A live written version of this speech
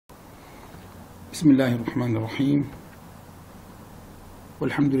بسم الله الرحمن الرحيم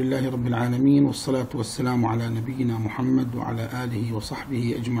والحمد لله رب العالمين والصلاة والسلام على نبينا محمد وعلى آله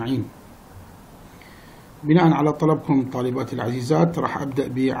وصحبه أجمعين. بناء على طلبكم طالباتي العزيزات راح أبدأ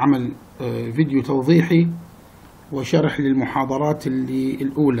بعمل فيديو توضيحي وشرح للمحاضرات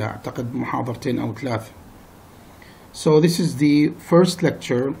الأولى، أعتقد محاضرتين أو ثلاث. So this is the first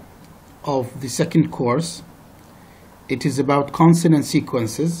lecture of the second course. It is about consonant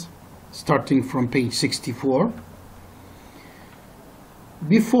sequences starting from page 64.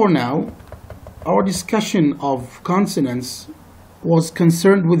 Before now, our discussion of consonants was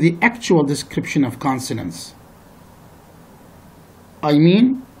concerned with the actual description of consonants. I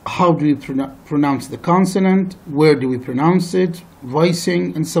mean, how do we pronounce the consonant, where do we pronounce it,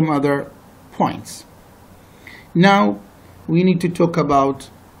 voicing, and some other points. Now, we need to talk about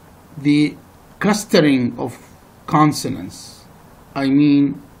the clustering of consonants. I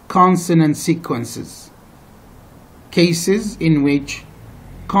mean, consonant sequences, cases in which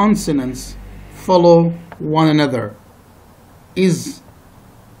consonants follow one another. Is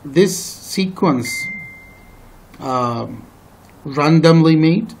this sequence randomly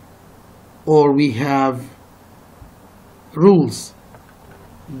made, or we have rules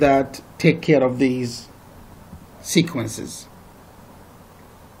that take care of these sequences?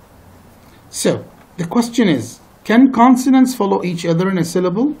 So the question is, can consonants follow each other in a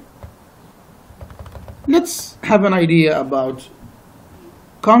syllable? Let's have an idea about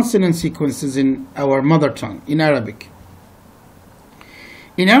consonant sequences in our mother tongue, in Arabic.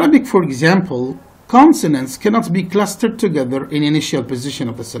 In Arabic, for example, consonants cannot be clustered together in initial position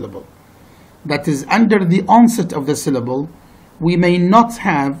of the syllable. That is, under the onset of the syllable, we may not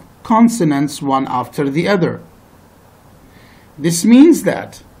have consonants one after the other. This means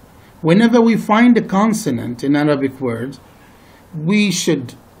that whenever we find a consonant in Arabic word, we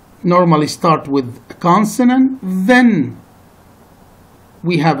should normally start with a consonant, then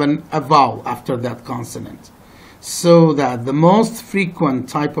we have a vowel after that consonant. So that the most frequent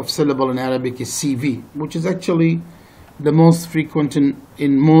type of syllable in Arabic is CV, which is actually the most frequent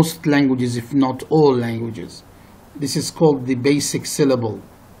in most languages, if not all languages. This is called the basic syllable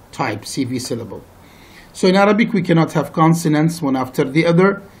type, CV syllable. So in Arabic, we cannot have consonants one after the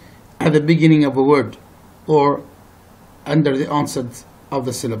other at the beginning of a word or under the onset of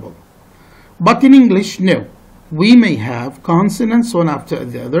the syllable. But in English, no. We may have consonants one after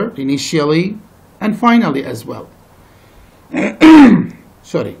the other, initially and finally as well.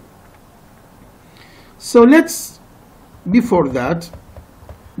 Sorry. So let's, before that,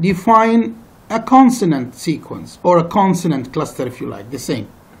 define a consonant sequence or a consonant cluster, if you like, the same.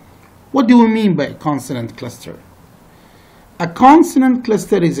 What do we mean by a consonant cluster? A consonant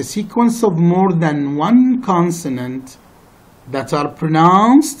cluster is a sequence of more than one consonant that are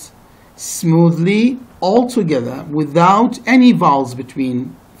pronounced smoothly all together without any vowels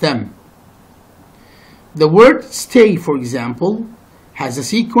between them. The word stay, for example, has a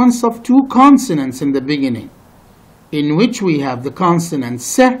sequence of two consonants in the beginning, in which we have the consonant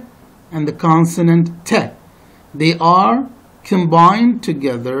se and the consonant te. They are combined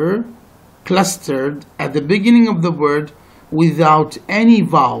together, clustered at the beginning of the word without any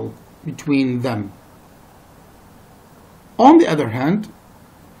vowel between them. On the other hand,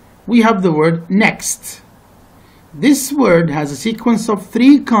 we have the word next. This word has a sequence of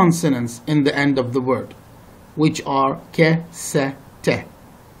three consonants in the end of the word, which are ke, se, te.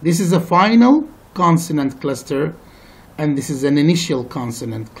 This is a final consonant cluster, and this is an initial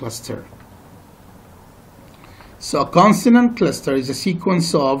consonant cluster. So a consonant cluster is a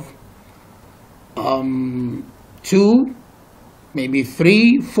sequence of two, maybe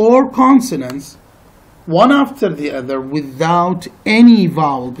three, four consonants, one after the other without any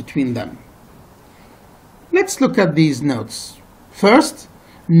vowel between them. Let's look at these notes. First,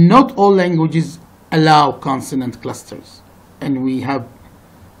 not all languages allow consonant clusters, and we have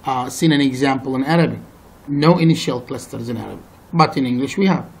seen an example in Arabic. No initial clusters in Arabic, but in English we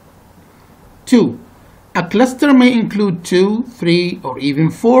have. 2. A cluster may include 2, 3, or even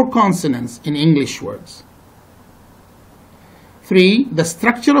 4 consonants in English words. 3. The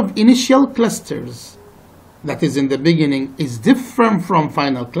structure of initial clusters, that is in the beginning, is different from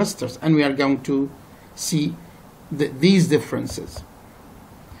final clusters, and we are going to see these differences.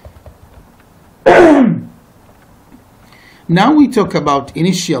 Now we talk about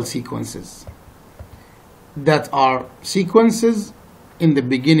initial sequences, that are sequences in the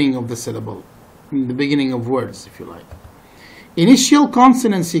beginning of the syllable, in the beginning of words, if you like. Initial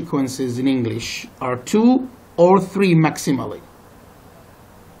consonant sequences in English are 2 or 3 maximally.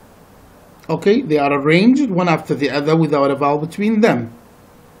 Okay, they are arranged one after the other without a vowel between them.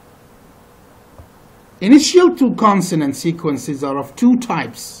 Initial two consonant sequences are of two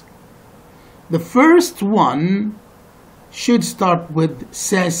types. The first one should start with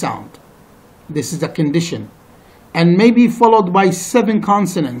se sound. This is a condition, and may be followed by 7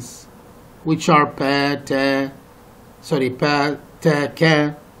 consonants, which are pa, te,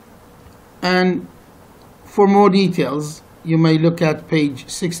 ke. And for more details, you may look at page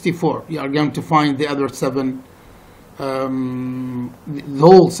 64. You are going to find the other 7,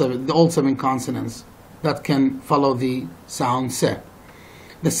 all 7 consonants that can follow the sound se.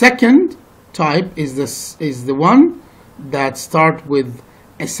 The second type is the one that start with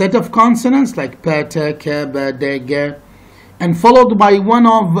a set of consonants like pa, te, ke, ba, de, ge, and followed by one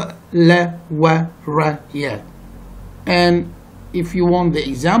of le, wa, ra, ye. And if you want the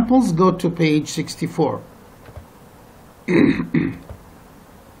examples, go to page 64.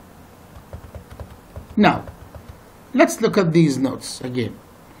 Now, let's look at these notes again.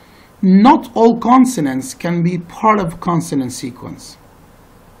 Not all consonants can be part of consonant sequence.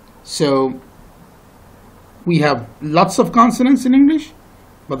 So, we have lots of consonants in English,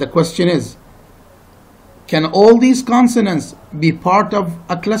 but the question is, can all these consonants be part of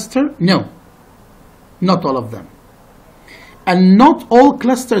a cluster? No, not all of them. And not all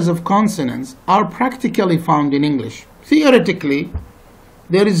clusters of consonants are practically found in English. Theoretically,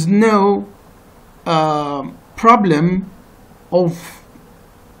 there is no problem of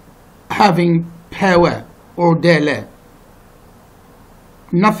having pewe or dele.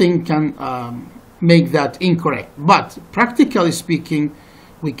 Nothing can make that incorrect. But practically speaking,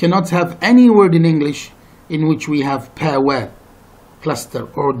 we cannot have any word in English in which we have pewe cluster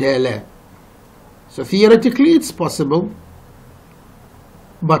or dele. So theoretically, it's possible,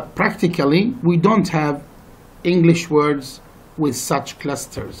 but practically, we don't have English words with such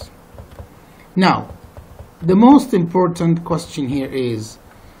clusters. Now, the most important question here is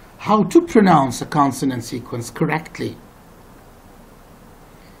how to pronounce a consonant sequence correctly.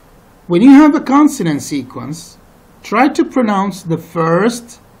 When you have a consonant sequence, try to pronounce the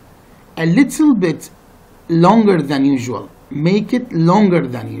first a little bit longer than usual. Make it longer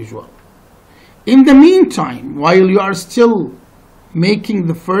than usual. In the meantime, while you are still making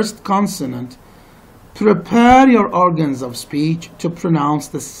the first consonant, prepare your organs of speech to pronounce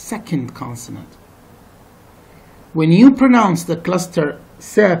the second consonant. When you pronounce the cluster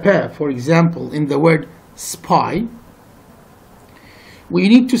se, for example, in the word spy, we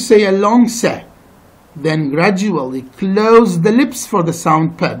need to say a long se, then gradually close the lips for the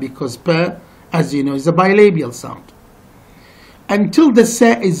sound pe, because pe, as you know, is a bilabial sound, until the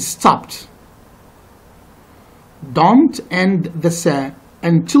se is stopped. Don't end the se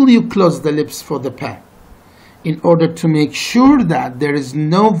until you close the lips for the pe, in order to make sure that there is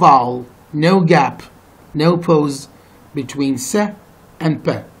no vowel, no gap, no pause between se and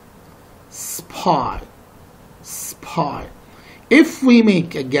pe. Spy, spy. If we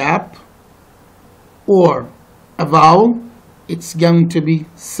make a gap or a vowel, it's going to be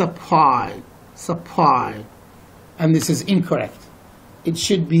supply, supply. And this is incorrect. It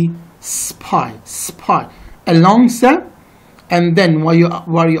should be spy, spy. A long se, and then while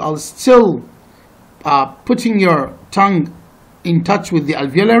you are still putting your tongue in touch with the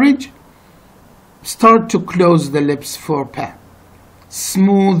alveolar ridge, start to close the lips for pe.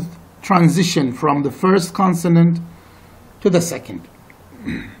 Smooth transition from the first consonant to the second.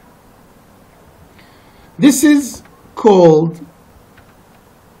 This is called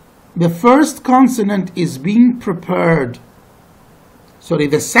the first consonant is being prepared. Sorry,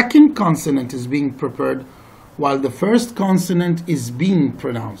 the second consonant is being prepared while the first consonant is being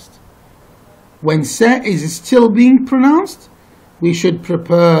pronounced. When se is still being pronounced, we should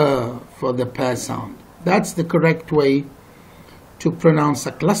prepare for the pe sound. That's the correct way to pronounce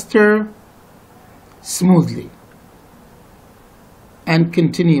a cluster smoothly and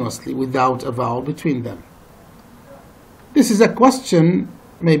continuously without a vowel between them. This is a question,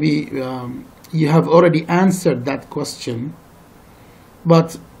 maybe you have already answered that question,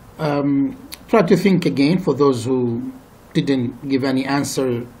 but try to think again for those who didn't give any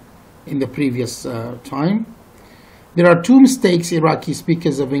answer in the previous time. There are 2 mistakes Iraqi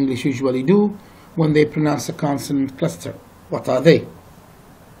speakers of English usually do when they pronounce a consonant cluster. What are they?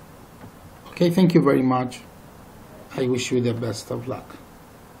 Okay, thank you very much. I wish you the best of luck.